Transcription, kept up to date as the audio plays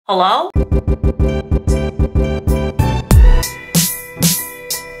Hello?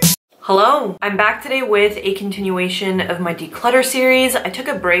 Hello! I'm back today with a continuation of my declutter series. I took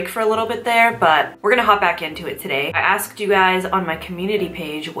a break for a little bit there, but we're gonna hop back into it today. I asked you guys on my community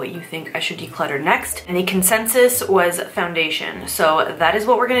page what you think I should declutter next, and the consensus was foundation. So that is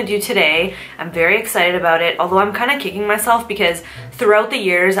what we're gonna do today. I'm very excited about it, although I'm kind of kicking myself because throughout the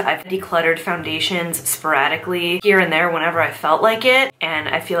years I've decluttered foundations sporadically here and there whenever I felt like it, and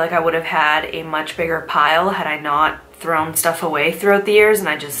I feel like I would have had a much bigger pile had I not thrown stuff away throughout the years and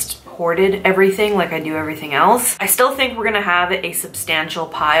I just hoarded everything like I do everything else. I still think we're gonna have a substantial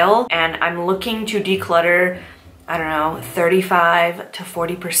pile, and I'm looking to declutter, I don't know, 35 to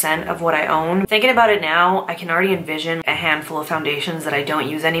 40% of what I own. Thinking about it now, I can already envision a handful of foundations that I don't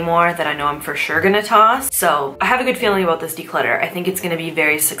use anymore that I know I'm for sure gonna toss. So I have a good feeling about this declutter. I think it's gonna be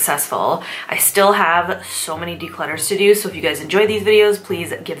very successful. I still have so many declutters to do, so if you guys enjoy these videos,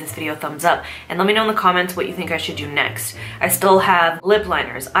 please give this video a thumbs up and let me know in the comments what you think I should do next. I still have lip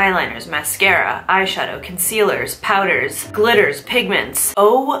liners, eyeliners, mascara, eyeshadow, concealers, powders, glitters, pigments.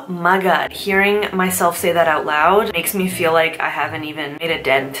 Oh my god, hearing myself say that out loud makes me feel like I haven't even made a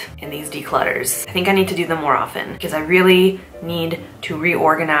dent in these declutters. I think I need to do them more often because I really need to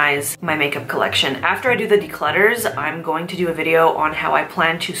reorganize my makeup collection. After I do the declutters, I'm going to do a video on how I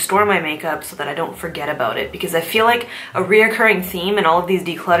plan to store my makeup so that I don't forget about it, because I feel like a reoccurring theme in all of these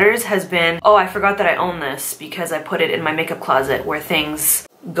declutters has been, oh, I forgot that I own this because I put it in my makeup closet where things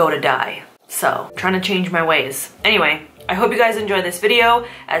go to die. So, I'm trying to change my ways. Anyway, I hope you guys enjoyed this video.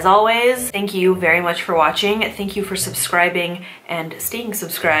 As always, thank you very much for watching. Thank you for subscribing and staying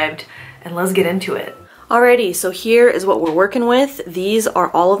subscribed, and let's get into it. Alrighty, so here is what we're working with. These are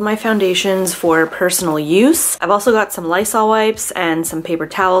all of my foundations for personal use. I've also got some Lysol wipes and some paper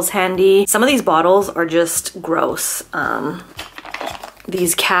towels handy. Some of these bottles are just gross.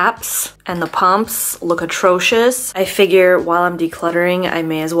 These caps and the pumps look atrocious. I figure while I'm decluttering, I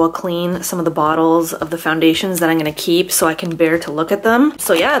may as well clean some of the bottles of the foundations that I'm gonna keep so I can bear to look at them.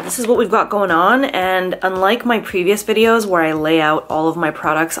 So yeah, this is what we've got going on, and unlike my previous videos where I lay out all of my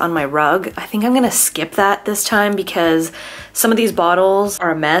products on my rug, I think I'm gonna skip that this time because some of these bottles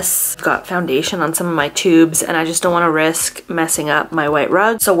are a mess. I've got foundation on some of my tubes and I just don't wanna risk messing up my white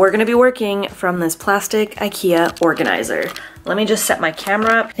rug. So we're gonna be working from this plastic IKEA organizer. Let me just set my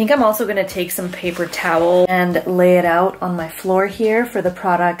camera up. I think I'm also gonna take some paper towel and lay it out on my floor here for the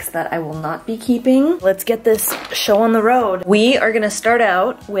products that I will not be keeping. Let's get this show on the road. We are gonna start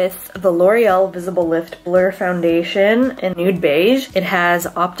out with the L'Oreal Visible Lift Blur Foundation in Nude Beige. It has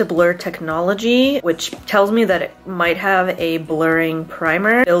Opti Blur technology, which tells me that it might have a blurring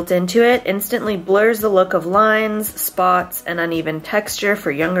primer built into it. Instantly blurs the look of lines, spots, and uneven texture for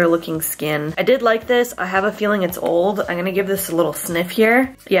younger looking skin. I did like this. I have a feeling it's old. I'm gonna give this a little sniff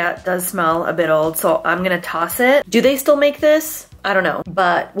here. Yeah, it does smell a bit old, so I'm gonna toss it. Do they still make this? I don't know,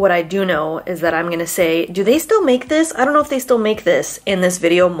 but what I do know is that I'm gonna say, do they still make this? I don't know if they still make this in this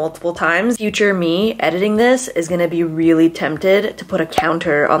video multiple times. Future me editing this is gonna be really tempted to put a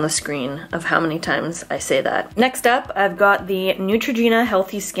counter on the screen of how many times I say that. Next up, I've got the Neutrogena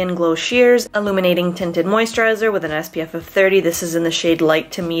Healthy Skin Glow Sheers Illuminating Tinted Moisturizer with an SPF of 30. This is in the shade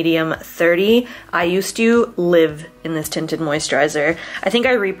light to medium 30. I used to live in this tinted moisturizer. I think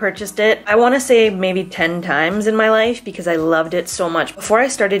I repurchased it, I wanna say maybe 10 times in my life because I loved it so much. Before I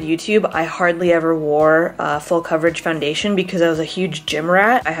started YouTube, I hardly ever wore full coverage foundation because I was a huge gym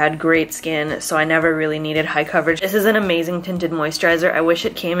rat. I had great skin, so I never really needed high coverage. This is an amazing tinted moisturizer. I wish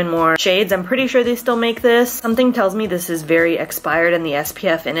it came in more shades. I'm pretty sure they still make this. Something tells me this is very expired and the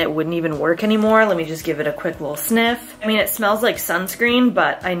SPF in it wouldn't even work anymore. Let me just give it a quick little sniff. I mean, it smells like sunscreen,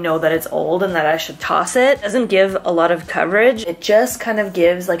 but I know that it's old and that I should toss it. It doesn't give a lot of coverage. It just kind of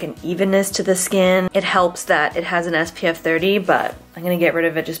gives like an evenness to the skin. It helps that it has an SPF 30, but I'm gonna get rid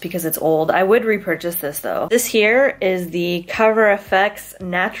of it just because it's old. I would repurchase this though. This here is the Cover FX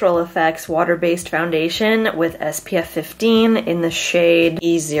Natural Effects Water-Based Foundation with SPF 15 in the shade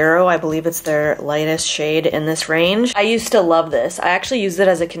E0. I believe it's their lightest shade in this range. I used to love this. I actually used it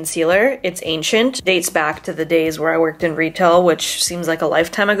as a concealer. It's ancient, dates back to the days where I worked in retail, which seems like a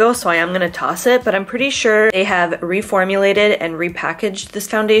lifetime ago, so I am gonna toss it, but I'm pretty sure they have reformulated and repackaged this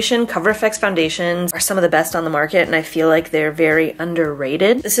foundation. Cover FX foundations are some of the best on the market, and I feel like they're very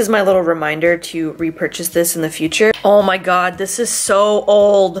underrated. This is my little reminder to repurchase this in the future. Oh my god, this is so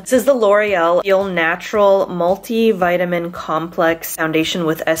old. This is the L'Oreal Feel Natural Multivitamin Complex Foundation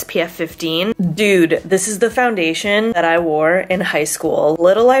with SPF 15. Dude, this is the foundation that I wore in high school.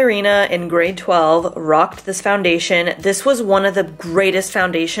 Little Irina in grade 12 rocked this foundation. This was one of the greatest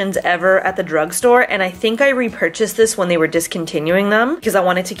foundations ever at the drugstore, and I think I repurchased this when they were discontinuing them because I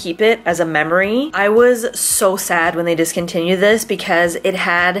wanted to keep it as a memory. I was so sad when they discontinued this because it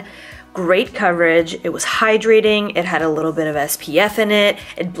had great coverage, it was hydrating, it had a little bit of SPF in it,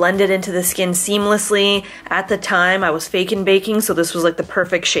 it blended into the skin seamlessly. At the time, I was fake and baking, so this was like the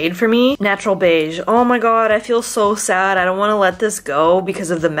perfect shade for me. Natural beige. Oh my god, I feel so sad. I don't want to let this go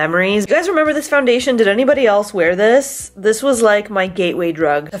because of the memories. You guys remember this foundation? Did anybody else wear this? This was like my gateway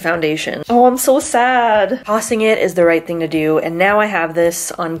drug, the foundation. Oh, I'm so sad. Tossing it is the right thing to do, and now I have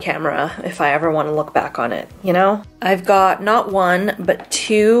this on camera if I ever want to look back on it, you know? I've got not one, but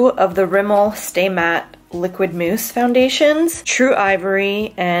two of the Rimmel Stay Matte Liquid Mousse foundations, True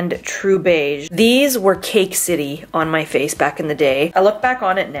Ivory and True Beige. These were Cake City on my face back in the day. I look back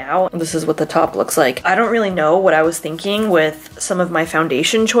on it now, this is what the top looks like. I don't really know what I was thinking with some of my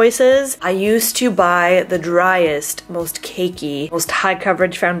foundation choices. I used to buy the driest, most cakey, most high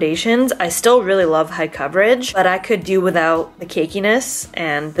coverage foundations. I still really love high coverage, but I could do without the cakiness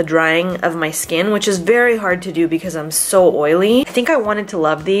and the drying of my skin, which is very hard to do because I'm so oily. I think I wanted to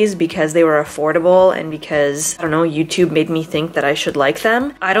love these because they were affordable and because, I don't know, YouTube made me think that I should like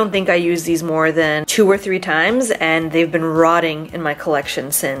them. I don't think I used these more than 2 or 3 times, and they've been rotting in my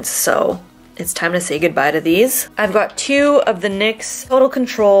collection since, so it's time to say goodbye to these. I've got 2 of the NYX Total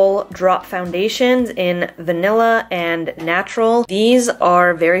Control Drop Foundations in Vanilla and Natural. These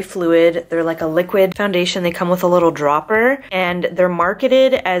are very fluid. They're like a liquid foundation. They come with a little dropper, and they're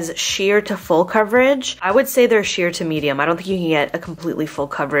marketed as sheer to full coverage. I would say they're sheer to medium. I don't think you can get a completely full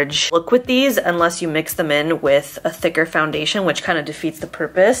coverage look with these unless you mix them in with a thicker foundation, which kind of defeats the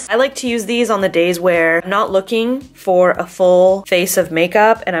purpose. I like to use these on the days where I'm not looking for a full face of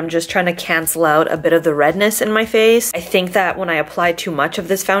makeup and I'm just trying to cancel out a bit of the redness in my face. I think that when I apply too much of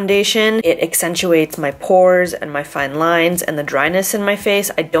this foundation, it accentuates my pores and my fine lines and the dryness in my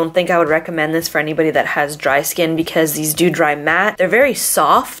face. I don't think I would recommend this for anybody that has dry skin because these do dry matte. They're very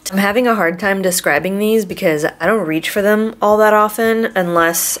soft. I'm having a hard time describing these because I don't reach for them all that often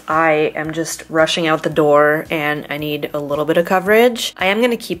unless I am just rushing out the door and I need a little bit of coverage. I am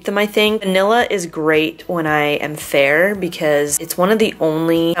going to keep them, I think. Vanilla is great when I am fair because it's one of the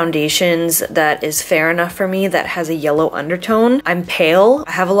only foundations that is fair enough for me that has a yellow undertone. I'm pale.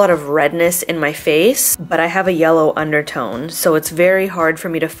 I have a lot of redness in my face, but I have a yellow undertone. So it's very hard for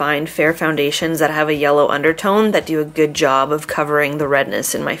me to find fair foundations that have a yellow undertone that do a good job of covering the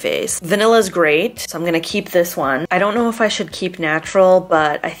redness in my face. Vanilla's great, so I'm gonna keep this one. I don't know if I should keep natural,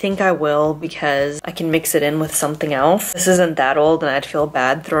 but I think I will because I can mix it in with something else. This isn't that old and I'd feel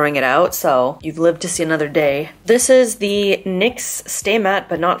bad throwing it out, so you've lived to see another day. This is the NYX Stay Matte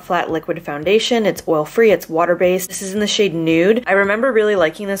But Not Flat Liquid Foundation. It's oil-free, it's water-based. This is in the shade Nude. I remember really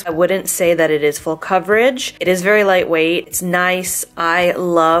liking this. I wouldn't say that it is full coverage. It is very lightweight. It's nice. I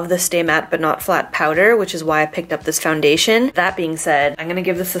love the Stay Matte But Not Flat powder, which is why I picked up this foundation. That being said, I'm gonna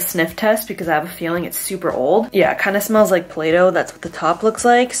give this a sniff test because I have a feeling it's super old. Yeah, it kind of smells like Play-Doh. That's what the top looks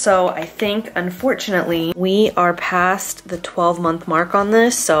like. So I think, unfortunately, we are past the 12-month mark on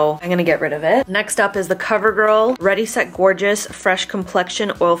this, so I'm gonna get rid of it. Next up is the CoverGirl Ready Set Gorgeous Fresh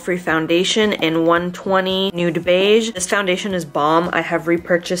Complexion Oil-Free Foundation in 120 Nude Beige. This foundation is bomb. I have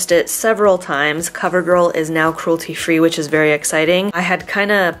repurchased it several times. CoverGirl is now cruelty-free, which is very exciting. I had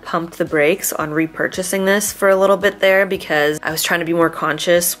kind of pumped the brakes on repurchasing this for a little bit there because I was trying to be more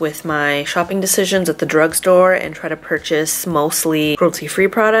conscious with my shopping decisions at the drugstore and try to purchase mostly cruelty-free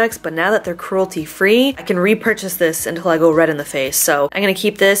products, but now that they're cruelty-free, I can repurchase this until I go red in the face. So I'm gonna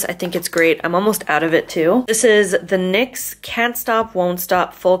keep this. I think it's great. I'm almost out of it too. This is the NYX Can't Stop Won't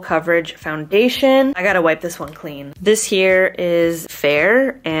Stop Full Coverage Foundation. I gotta wipe this one clean. This here is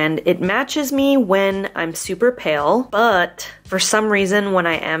fair and it matches me when I'm super pale, but for some reason when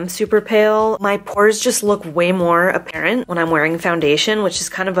I am super pale, my pores just look way more apparent when I'm wearing foundation, which is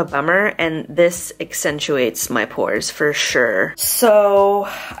kind of a bummer, and this accentuates my pores for sure. So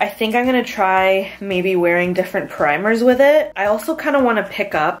I think I'm gonna try maybe wearing different primers with it. I also kind of want to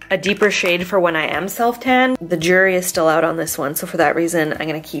pick up a deeper shade for when I am self-tan. The jury is still out on this one, so for that reason, I'm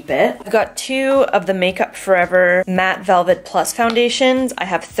gonna keep it. I've got 2 of the Makeup Forever Matte Velvet Plus foundations. I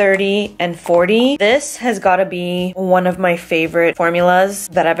have 30 and 40. This has got to be one of my favorite favorite formulas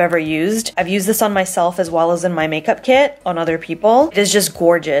that I've ever used. I've used this on myself as well as in my makeup kit on other people. It is just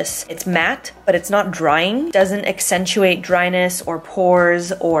gorgeous. It's matte, but it's not drying. It doesn't accentuate dryness or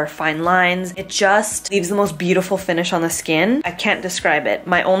pores or fine lines. It just leaves the most beautiful finish on the skin. I can't describe it.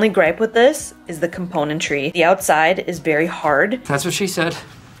 My only gripe with this is the componentry. The outside is very hard. That's what she said.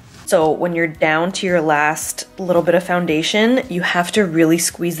 So when you're down to your last little bit of foundation, you have to really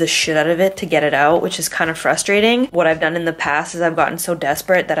squeeze the shit out of it to get it out, which is kind of frustrating. What I've done in the past is I've gotten so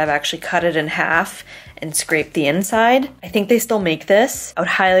desperate that I've actually cut it in half and scrape the inside. I think they still make this. I would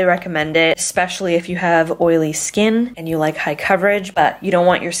highly recommend it, especially if you have oily skin and you like high coverage, but you don't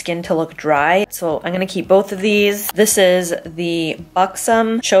want your skin to look dry. So I'm gonna keep both of these. This is the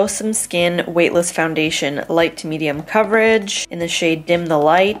Buxom Show Some Skin Weightless Foundation, light to medium coverage in the shade Dim the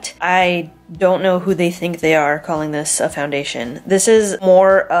Light. I don't know who they think they are calling this a foundation. This is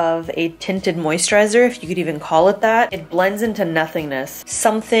more of a tinted moisturizer, if you could even call it that. It blends into nothingness.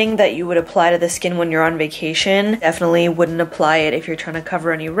 Something that you would apply to the skin when you're on vacation. Definitely wouldn't apply it if you're trying to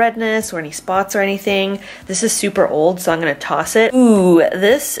cover any redness or any spots or anything. This is super old, so I'm gonna toss it. Ooh,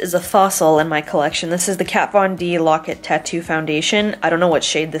 this is a fossil in my collection. This is the Kat Von D Lock-It Tattoo Foundation. I don't know what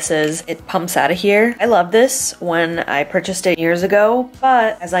shade this is. It pumps out of here. I love this when I purchased it years ago,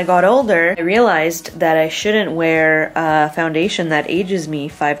 but as I got older, I realized that I shouldn't wear a foundation that ages me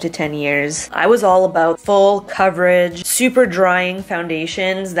 5 to 10 years. I was all about full coverage, super drying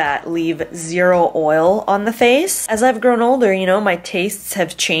foundations that leave zero oil on the face. As I've grown older, you know, my tastes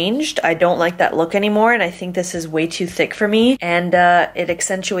have changed. I don't like that look anymore, and I think this is way too thick for me, and it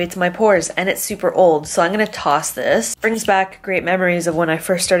accentuates my pores, and it's super old, so I'm gonna toss this. Brings back great memories of when I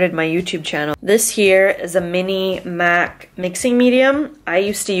first started my YouTube channel. This here is a mini MAC mixing medium. I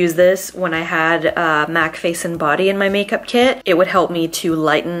used to use this when I had MAC Face and Body in my makeup kit. It would help me to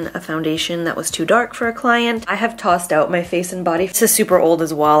lighten a foundation that was too dark for a client. I have tossed out my Face and Body. This is super old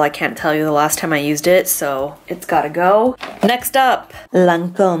as well. I can't tell you the last time I used it, so it's gotta go. Next up,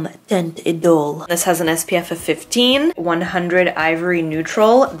 Lancome Teint Idole. This has an SPF of 15, 100 Ivory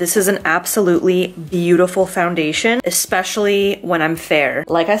Neutral. This is an absolutely beautiful foundation, especially when I'm fair.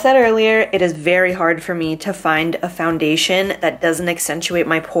 Like I said earlier, it is very hard for me to find a foundation that doesn't accentuate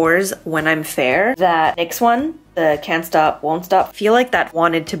my pores when I'm fair. That next one, the Can't Stop, Won't Stop, feel like that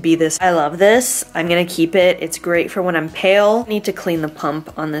wanted to be this. I love this. I'm gonna keep it. It's great for when I'm pale. I need to clean the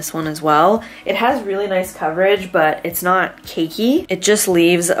pump on this one as well. It has really nice coverage, but it's not cakey. It just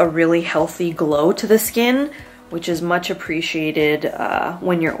leaves a really healthy glow to the skin, which is much appreciated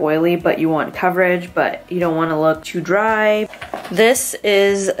when you're oily, but you want coverage, but you don't want to look too dry. This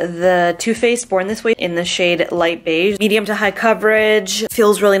is the Too Faced Born This Way in the shade Light Beige. Medium to high coverage,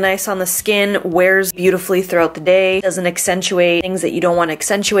 feels really nice on the skin, wears beautifully throughout the day, doesn't accentuate things that you don't want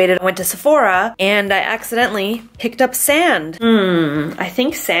accentuated. I went to Sephora and I accidentally picked up sand. I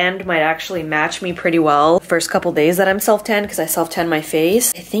think sand might actually match me pretty well the first couple days that I'm self-tanned, because I self-tan my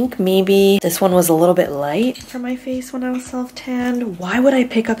face. I think maybe this one was a little bit light for my face when I was self-tanned. Why would I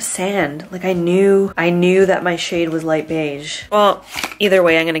pick up sand? Like I knew that my shade was light beige. Well, either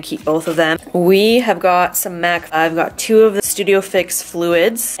way, I'm gonna keep both of them. We have got some MAC. I've got two of the Studio Fix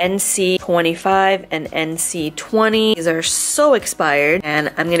fluids, NC25 and NC20. These are so expired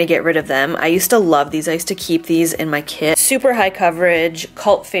and I'm gonna get rid of them. I used to love these. I used to keep these in my kit. Super high coverage,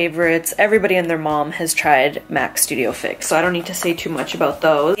 cult favorites. Everybody and their mom has tried MAC Studio Fix, so I don't need to say too much about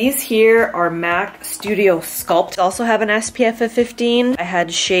those. These here are MAC Studio Sculpt. Also have an SPF of 15. I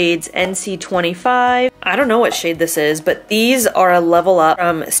had shades NC25. I don't know what shade this is, but these are a level up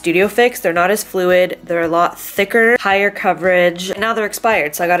from Studio Fix. They're not as fluid. They're a lot thicker, higher coverage. And now they're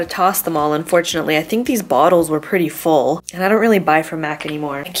expired, so I gotta toss them all, unfortunately. I think these bottles were pretty full, and I don't really buy from MAC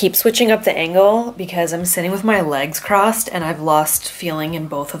anymore. I keep switching up the angle because I'm sitting with my legs crossed and I've lost feeling in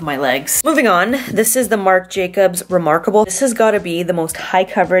both of my legs. Moving on, this is the Marc Jacobs Remarkable. This has gotta be the most high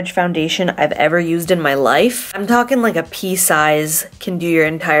coverage foundation I've ever used in my life. I'm talking like a pea size can do your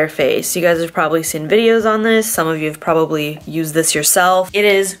entire face. You guys have probably seen videos on this. Some of you have probably used this yourself. It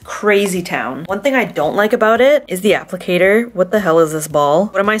is crazy town. One thing I don't like about it is the applicator. What the hell is this ball?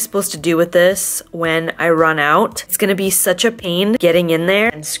 What am I supposed to do with this when I run out? It's gonna be such a pain getting in there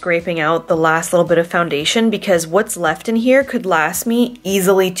and scraping out the last little bit of foundation, because what's left in here could last me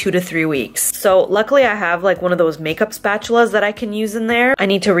easily 2 to 3 weeks. So luckily I have like one of those makeup spatulas that I can use in there. I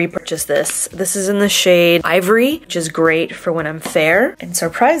need to repurchase this. This is in the shade Ivory, which is great for when I'm fair. And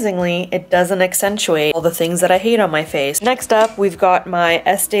surprisingly, it doesn't accentuate all the things that I hate on my face. Next up, we've got my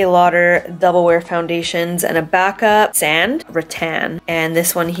Estee Lauder Double Wear foundations and a backup sand, rattan. And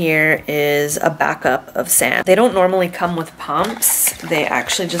this one here is a backup of sand. They don't normally come with pumps. They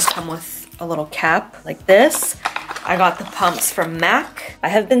actually just come with a little cap like this. I got the pumps from MAC. I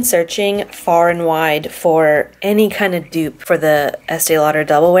have been searching far and wide for any kind of dupe for the Estee Lauder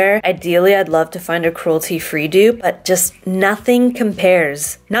Double Wear. Ideally, I'd love to find a cruelty-free dupe, but just nothing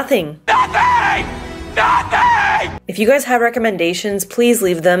compares. Nothing! Nothing! Nothing! If you guys have recommendations, please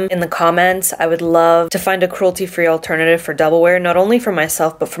leave them in the comments. I would love to find a cruelty-free alternative for Double Wear, not only for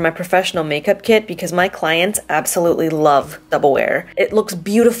myself, but for my professional makeup kit, because my clients absolutely love Double Wear. It looks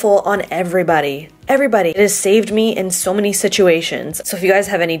beautiful on everybody. Everybody. It has saved me in so many situations. So if you guys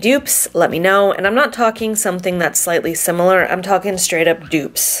have any dupes, let me know. And I'm not talking something that's slightly similar. I'm talking straight up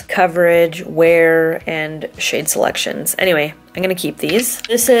dupes. Coverage, wear, and shade selections. Anyway, I'm gonna keep these.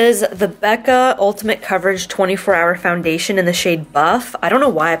 This is the Becca Ultimate Coverage 24-Hour Foundation in the shade Buff. I don't know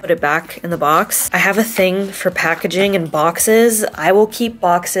why I put it back in the box. I have a thing for packaging and boxes. I will keep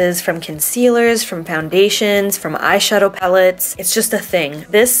boxes from concealers, from foundations, from eyeshadow palettes. It's just a thing.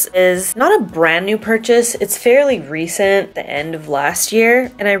 This is not a brand new purchase. It's fairly recent, the end of last year,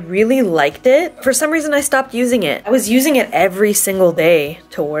 and I really liked it. For some reason, I stopped using it. I was using it every single day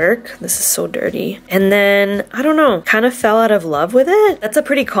to work. This is so dirty. And then, I don't know, kind of fell out of love with it. That's a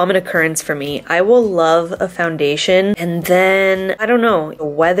pretty common occurrence for me. I will love a foundation, and then, I don't know, the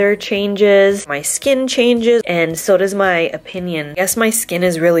weather changes, my skin changes, and so does my opinion. I guess my skin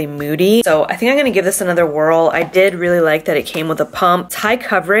is really moody, so I think I'm gonna give this another whirl. I did really like that it came with a pump. It's high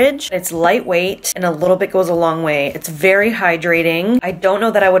coverage, it's lightweight, and a little bit goes a long way. It's very hydrating. I don't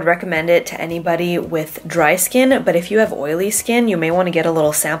know that I would recommend it to anybody with dry skin, but if you have oily skin, you may want to get a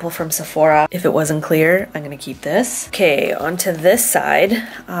little sample from Sephora. If it wasn't clear, I'm gonna keep this. Okay, onto this side.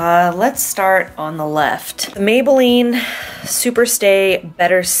 Let's start on the left. The Maybelline Superstay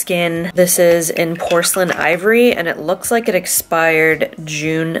Better Skin. This is in Porcelain Ivory, and it looks like it expired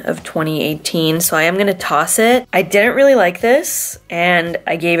June of 2018, so I am gonna toss it. I didn't really like this, and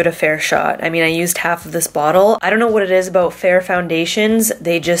I gave it a fair shot. I mean, I used half of this bottle. I don't know what it is about fair foundations.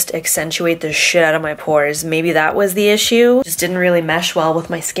 They just accentuate the shit out of my pores. Maybe that was the issue. Just didn't really mesh well with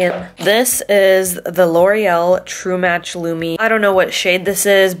my skin. This is the L'Oreal True Match Lumi. I don't know what shade this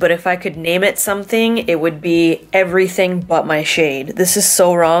is, but if I could name it something, it would be everything but my shade. This is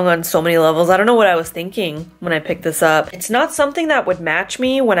so wrong on so many levels. I don't know what I was thinking when I picked this up. It's not something that would match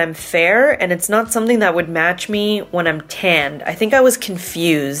me when I'm fair, and it's not something that would match me when I'm tanned. I think I was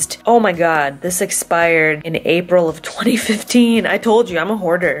confused. Oh my god, this expired in April of 2015. I told you, I'm a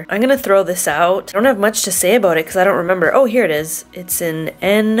hoarder. I'm gonna throw this out. I don't have much to say about it because I don't remember. Oh, here it is. It's in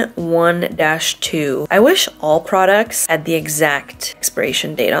N1-2. I wish all products had the exact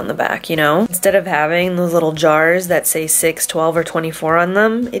expiration date on the back, you know? Instead of having those little jars that say 6, 12, or 24 on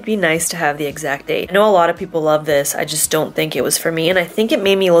them, it'd be nice to have the exact date. I know a lot of people love this. I just don't think it was for me, and I think it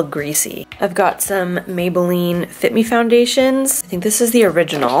made me look greasy. I've got some Maybelline Fit Me foundations. I think this is the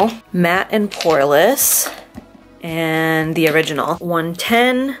original. Matte and poreless, and the original.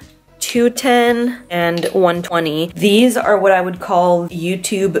 110, 210, and 120. These are what I would call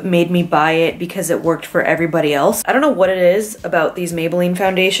YouTube made me buy it because it worked for everybody else. I don't know what it is about these Maybelline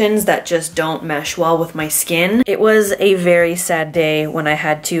foundations that just don't mesh well with my skin. It was a very sad day when I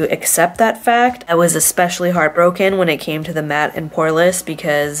had to accept that fact. I was especially heartbroken when it came to the matte and poreless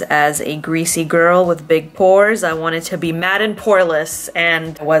because as a greasy girl with big pores, I wanted to be matte and poreless,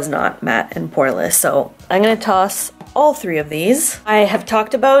 and I was not matte and poreless. So I'm gonna toss all three of these. I have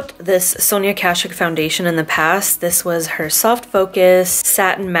talked about this Sonia Kashuk foundation in the past. This was her Soft Focus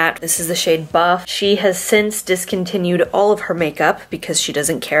Satin Matte. This is the shade Buff. She has since discontinued all of her makeup because she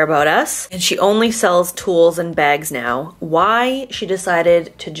doesn't care about us, and she only sells tools and bags now. Why she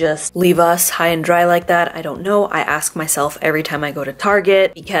decided to just leave us high and dry like that, I don't know. I ask myself every time I go to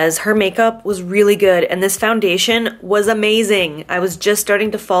Target because her makeup was really good and this foundation was amazing. I was just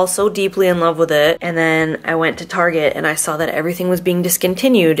starting to fall so deeply in love with it, and then I went to Target and I saw that everything was being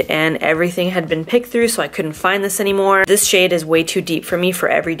discontinued and everything had been picked through, so I couldn't find this anymore. This shade is way too deep for me for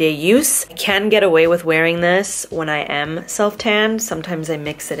everyday use. I can get away with wearing this when I am self-tanned. Sometimes I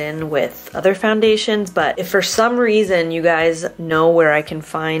mix it in with other foundations, but if for some reason you guys know where I can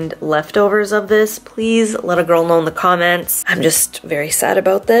find leftovers of this, please let a girl know in the comments. I'm just very sad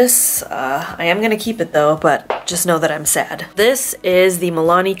about this. I am gonna keep it though, but just know that I'm sad. This is the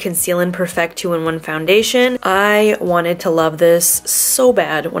Milani Conceal and Perfect 2-in-1 foundation. I wanted to love this so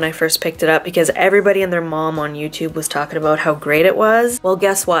bad when I first picked it up because everybody and their mom on YouTube was talking about how great it was. Well,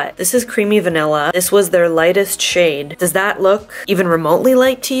 guess what? This is Creamy Vanilla. This was their lightest shade. Does that look even remotely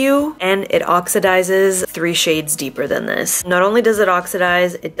light to you? And it oxidizes 3 shades deeper than this. Not only does it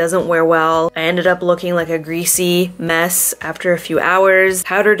oxidize, it doesn't wear well. I ended up looking like a greasy mess after a few hours.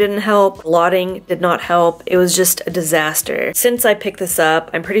 Powder didn't help. Blotting did not help. It was just a disaster. Since I picked this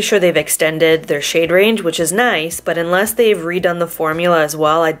up, I'm pretty sure they've extended their shade range, which is nice, but unless they've redone the formula as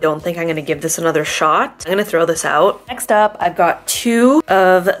well, I don't think I'm gonna give this another shot. I'm gonna throw this out. Next up, I've got 2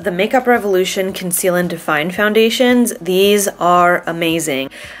 of the Makeup Revolution Conceal and Define foundations. These are amazing.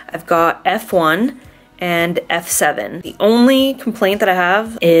 I've got F1 and F7. The only complaint that I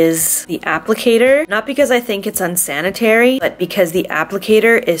have is the applicator, not because I think it's unsanitary, but because the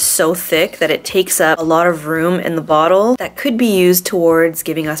applicator is so thick that it takes up a lot of room in the bottle that could be used towards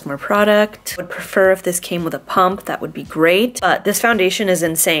giving us more product. Would prefer if this came with a pump, that would be great, but this foundation is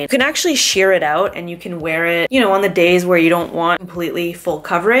insane. You can actually shear it out and you can wear it, you know, on the days where you don't want completely full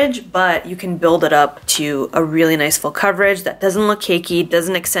coverage, but you can build it up to a really nice full coverage that doesn't look cakey,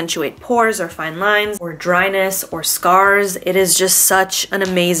 doesn't accentuate pores or fine lines or dryness or scars. It is just such an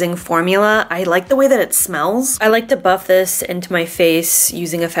amazing formula. I like the way that it smells. I like to buff this into my face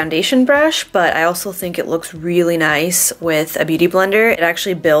using a foundation brush, but I also think it looks really nice with a beauty blender. It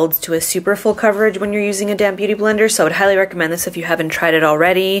actually builds to a super full coverage when you're using a damp beauty blender, so I would highly recommend this if you haven't tried it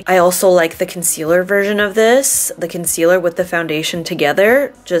already. I also like the concealer version of this. The concealer with the foundation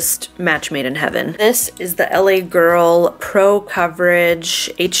together, just match made in heaven. This is the LA Girl Pro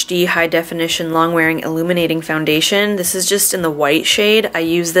Coverage HD High Definition Long Wearing Illuminating Foundation. This is just in the white shade. I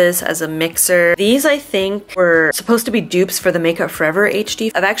use this as a mixer. These I think were supposed to be dupes for the Makeup Forever HD.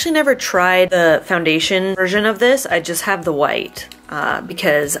 I've actually never tried the foundation version of this. I just have the white.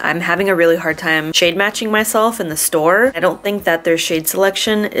 Because I'm having a really hard time shade matching myself in the store. I don't think that their shade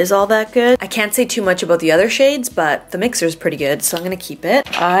selection is all that good. I can't say too much about the other shades, but the mixer is pretty good, so I'm gonna keep it.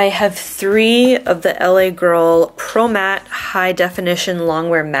 I have 3 of the LA Girl Pro Matte High Definition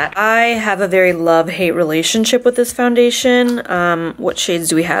Longwear Matte. I have a very love-hate relationship with this foundation. What shades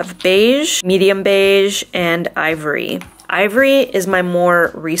do we have? Beige, medium beige, and ivory. Ivory is my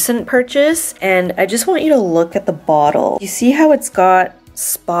more recent purchase, and I just want you to look at the bottle. You see how it's got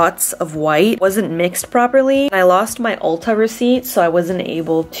spots of white? It wasn't mixed properly. I lost my Ulta receipt, so I wasn't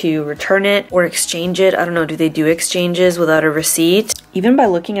able to return it or exchange it. I don't know, do they do exchanges without a receipt? Even by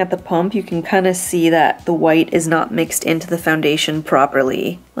looking at the pump, you can kind of see that the white is not mixed into the foundation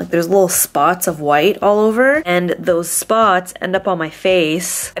properly. Like there's little spots of white all over, and those spots end up on my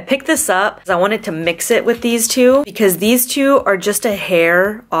face. I picked this up because I wanted to mix it with these 2 because these 2 are just a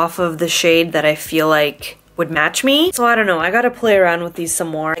hair off of the shade that I feel like would match me. So I don't know, I gotta play around with these some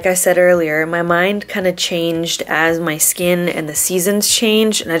more. Like I said earlier, my mind kind of changed as my skin and the seasons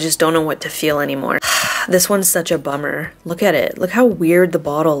changed, and I just don't know what to feel anymore. This one's such a bummer. Look at it. Look how weird the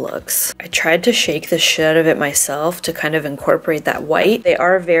bottle looks. I tried to shake the shit out of it myself to kind of incorporate that white. They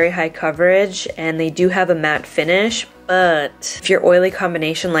are very high coverage and they do have a matte finish, but if you're oily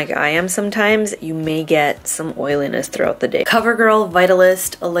combination like I am sometimes, you may get some oiliness throughout the day. CoverGirl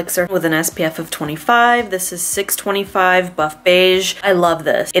Vitalist Elixir with an SPF of 25. This is 625 buff beige. I love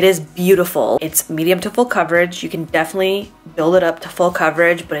this. It is beautiful. It's medium to full coverage. You can definitely build it up to full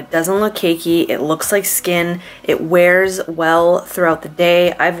coverage, but it doesn't look cakey. It looks like skin. It wears well throughout the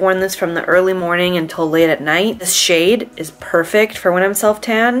day. I've worn this from the early morning until late at night. This shade is perfect for when I'm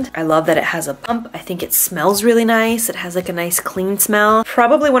self-tanned. I love that it has a pump. I think it smells really nice. It has like a nice clean smell.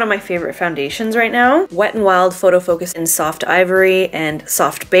 Probably one of my favorite foundations right now. Wet n Wild Photo Focus in Soft Ivory and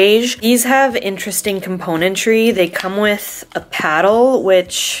Soft Beige. These have interesting componentry. They come with a paddle,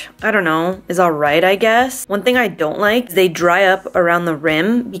 which I don't know, is alright I guess. One thing I don't like is they dry up around the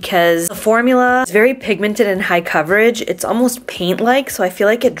rim because the formula is very pigmented and high coverage. It's almost paint-like, so I feel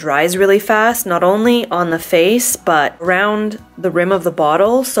like it dries really fast, not only on the face, but around the rim of the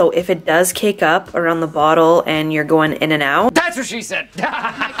bottle. So if it does cake up around the bottle and you're going in and out. That's what she said!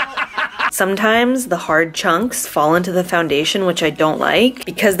 Sometimes the hard chunks fall into the foundation, which I don't like.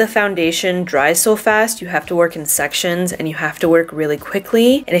 Because the foundation dries so fast, you have to work in sections and you have to work really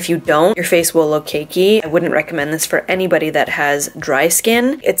quickly. And if you don't, your face will look cakey. I wouldn't recommend this for anybody that has dry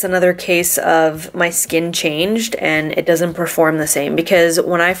skin. It's another case of my skin changed and it doesn't perform the same, because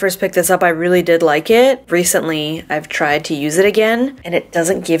when I first picked this up, I really did like it. Recently, I've tried to use it again and it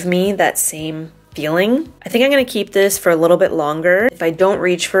doesn't give me that same feeling. I think I'm gonna keep this for a little bit longer. If I don't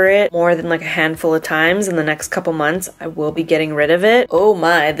reach for it more than like a handful of times in the next couple months, I will be getting rid of it. Oh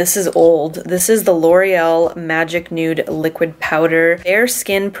my, this is old. This is the L'Oreal Magic Nude Liquid Powder Bare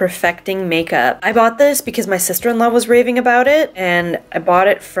Skin Perfecting Makeup. I bought this because my sister-in-law was raving about it, and I bought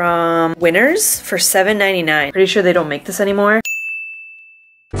it from Winners for $7.99. Pretty sure they don't make this anymore.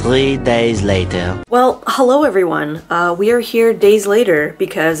 3 days later. Well, hello everyone. We are here days later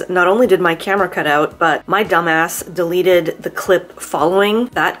because not only did my camera cut out, but my dumbass deleted the clip following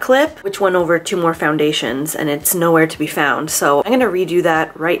that clip, which went over 2 more foundations, and it's nowhere to be found. So I'm gonna redo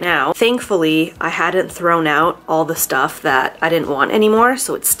that right now. Thankfully, I hadn't thrown out all the stuff that I didn't want anymore,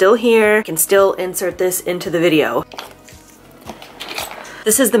 so it's still here. I can still insert this into the video.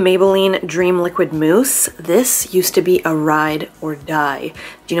 This is the Maybelline Dream Liquid Mousse. This used to be a ride or die.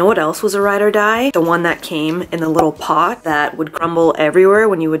 Do you know what else was a ride or die? The one that came in the little pot that would crumble everywhere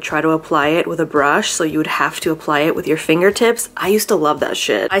when you would try to apply it with a brush, so you would have to apply it with your fingertips. I used to love that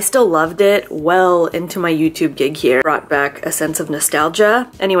shit. I still loved it well into my YouTube gig here. Brought back a sense of nostalgia.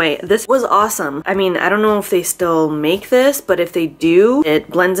 Anyway, this was awesome. I mean, I don't know if they still make this, but if they do,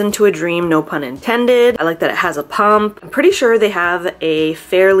 it blends into a dream, no pun intended. I like that it has a pump. I'm pretty sure they have a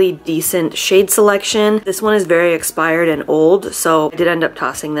fairly decent shade selection. This one is very expired and old, so I did end up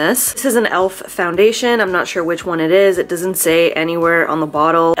tossing this. This is an e.l.f. foundation. I'm not sure which one it is. It doesn't say anywhere on the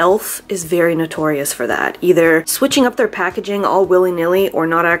bottle. e.l.f. is very notorious for that. Either switching up their packaging all willy-nilly or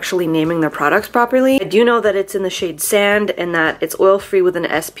not actually naming their products properly. I do know that it's in the shade Sand and that it's oil-free with an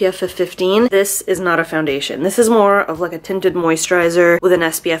SPF of 15. This is not a foundation. This is more of like a tinted moisturizer with an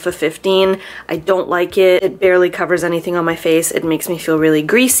SPF of 15. I don't like it. It barely covers anything on my face. It makes me feel really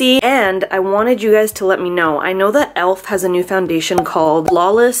greasy, and I wanted you guys to let me know. I know that e.l.f. has a new foundation called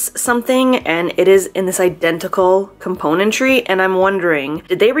Flawless something, and it is in this identical componentry, and I'm wondering,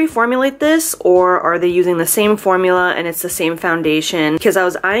 did they reformulate this, or are they using the same formula and it's the same foundation? Because I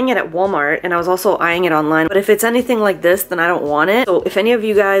was eyeing it at Walmart, and I was also eyeing it online, but if it's anything like this, then I don't want it. So if any of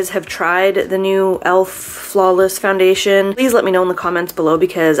you guys have tried the new e.l.f. Flawless foundation, please let me know in the comments below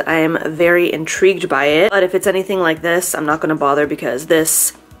because I am very intrigued by it. But if it's anything like this, I'm not gonna bother because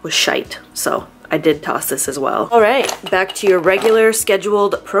this was shite. So I did toss this as well. All right, back to your regular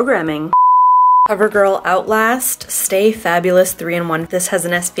scheduled programming. CoverGirl Outlast Stay Fabulous 3-in-1. This has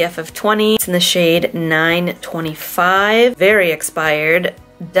an SPF of 20. It's in the shade 925. Very expired.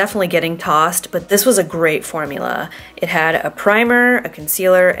 Definitely getting tossed, but this was a great formula. It had a primer, a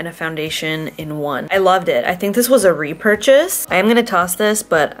concealer, and a foundation in one. I loved it. I think this was a repurchase. I am gonna toss this,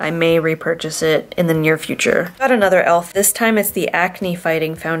 but I may repurchase it in the near future. Got another e.l.f. This time it's the Acne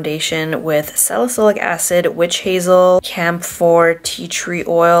Fighting Foundation with salicylic acid, witch hazel, camphor, tea tree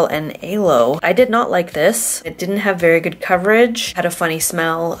oil, and aloe. I did not like this. It didn't have very good coverage, had a funny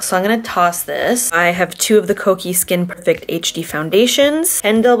smell, so I'm gonna toss this. I have 2 of the Kokie Skin Perfect HD foundations.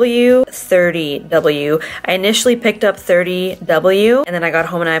 10W, 30W. I initially picked up 30W and then I got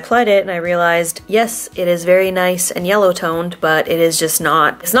home and I applied it and I realized, yes, it is very nice and yellow toned, but it is just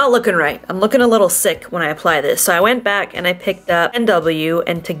not, it's not looking right. I'm looking a little sick when I apply this. So I went back and I picked up 10W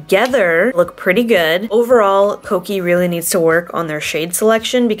and together look pretty good. Overall, Kokie really needs to work on their shade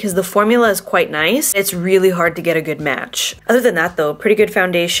selection because the formula is quite nice. It's really hard to get a good match. Other than that though, pretty good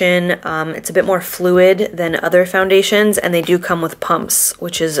foundation. It's a bit more fluid than other foundations and they do come with pumps,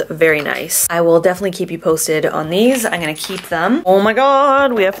 which is very nice. I will definitely keep you posted on these. I'm gonna keep them. Oh my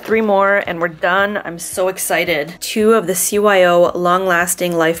god, we have 3 more and we're done. I'm so excited. 2 of the CYO Long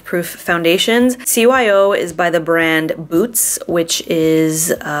Lasting Life Proof foundations. CYO is by the brand Boots, which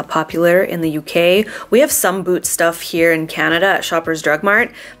is popular in the UK. We have some Boots stuff here in Canada at Shoppers Drug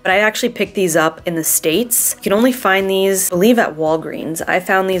Mart, but I actually picked these up in the States. You can only find these, I believe, at Walgreens. I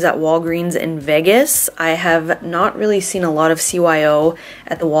found these at Walgreens in Vegas. I have not really seen a lot of CYO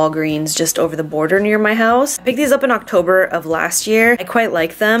at the Walgreens just over the border near my house. I picked these up in October of last year. I quite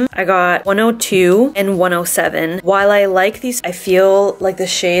like them. I got 102 and 107. While I like these, I feel like the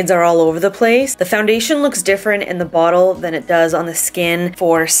shades are all over the place. The foundation looks different in the bottle than it does on the skin.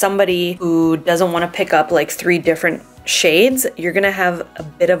 For somebody who doesn't want to pick up like 3 different shades, you're gonna have a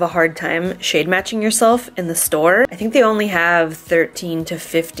bit of a hard time shade matching yourself in the store. I think they only have 13 to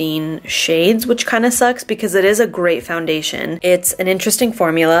 15 shades, which kind of sucks because it is a great foundation. It's an interesting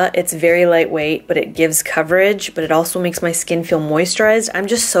formula. It's very lightweight, but it gives coverage, but it also makes my skin feel moisturized. I'm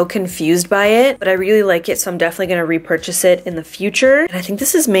just so confused by it, but I really like it, so I'm definitely gonna repurchase it in the future. And I think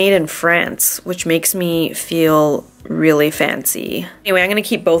this is made in France, which makes me feel really fancy. Anyway, I'm gonna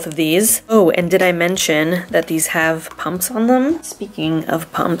keep both of these. Oh, and did I mention that these have pumps on them? Speaking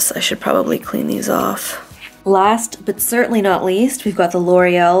of pumps, I should probably clean these off. Last but certainly not least, we've got the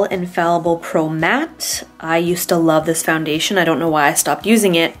L'Oreal Infallible Pro Matte. I used to love this foundation. I don't know why I stopped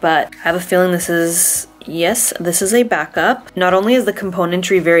using it, but I have a feeling this is yes, this is a backup. Not only is the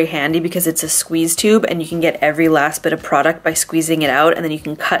componentry very handy because it's a squeeze tube and you can get every last bit of product by squeezing it out, and then you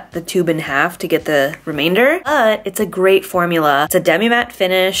can cut the tube in half to get the remainder, but it's a great formula. It's a demi-matte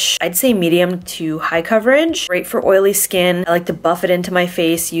finish. I'd say medium to high coverage. Great for oily skin. I like to buff it into my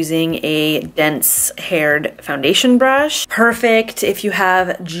face using a dense haired foundation brush. Perfect if you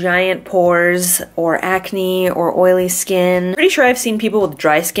have giant pores or acne or oily skin. Pretty sure I've seen people with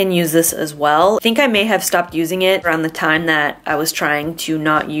dry skin use this as well. I think I may have stopped using it around the time that I was trying to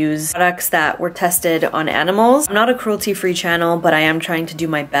not use products that were tested on animals. I'm not a cruelty-free channel, but I am trying to do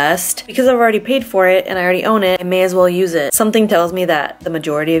my best. Because I've already paid for it and I already own it, I may as well use it. Something tells me that the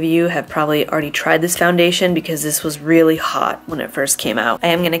majority of you have probably already tried this foundation because this was really hot when it first came out. I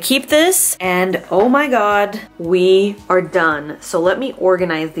am gonna keep this, and oh my god, we are done. So let me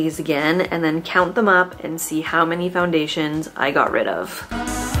organize these again and then count them up and see how many foundations I got rid of.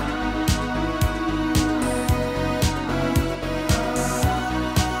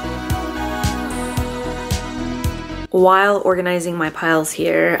 While organizing my piles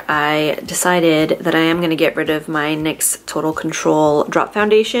here, I decided that I am going to get rid of my NYX Total Control Drop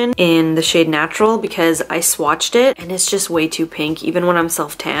Foundation in the shade Natural because I swatched it and it's just way too pink. Even when I'm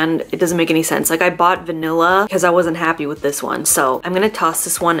self-tanned, it doesn't make any sense. Like, I bought vanilla because I wasn't happy with this one, so I'm going to toss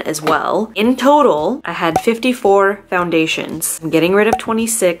this one as well. In total, I had 54 foundations. I'm getting rid of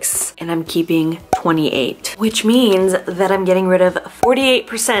 26 and I'm keeping 28, which means that I'm getting rid of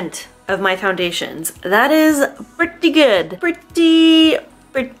 48% of my foundations. That is pretty good. Pretty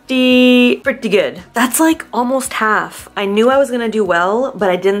good. That's like almost half. I knew I was gonna do well, but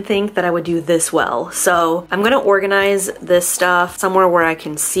I didn't think that I would do this well. So I'm gonna organize this stuff somewhere where I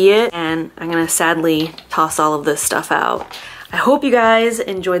can see it, and I'm gonna sadly toss all of this stuff out. I hope you guys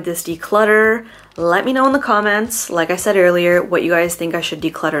enjoyed this declutter. Let me know in the comments, like I said earlier, what you guys think I should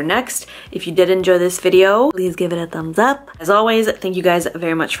declutter next. If you did enjoy this video, please give it a thumbs up. As always, thank you guys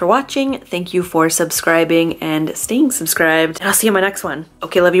very much for watching. Thank you for subscribing and staying subscribed. And I'll see you in my next one.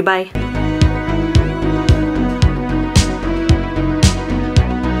 Okay, love you, bye.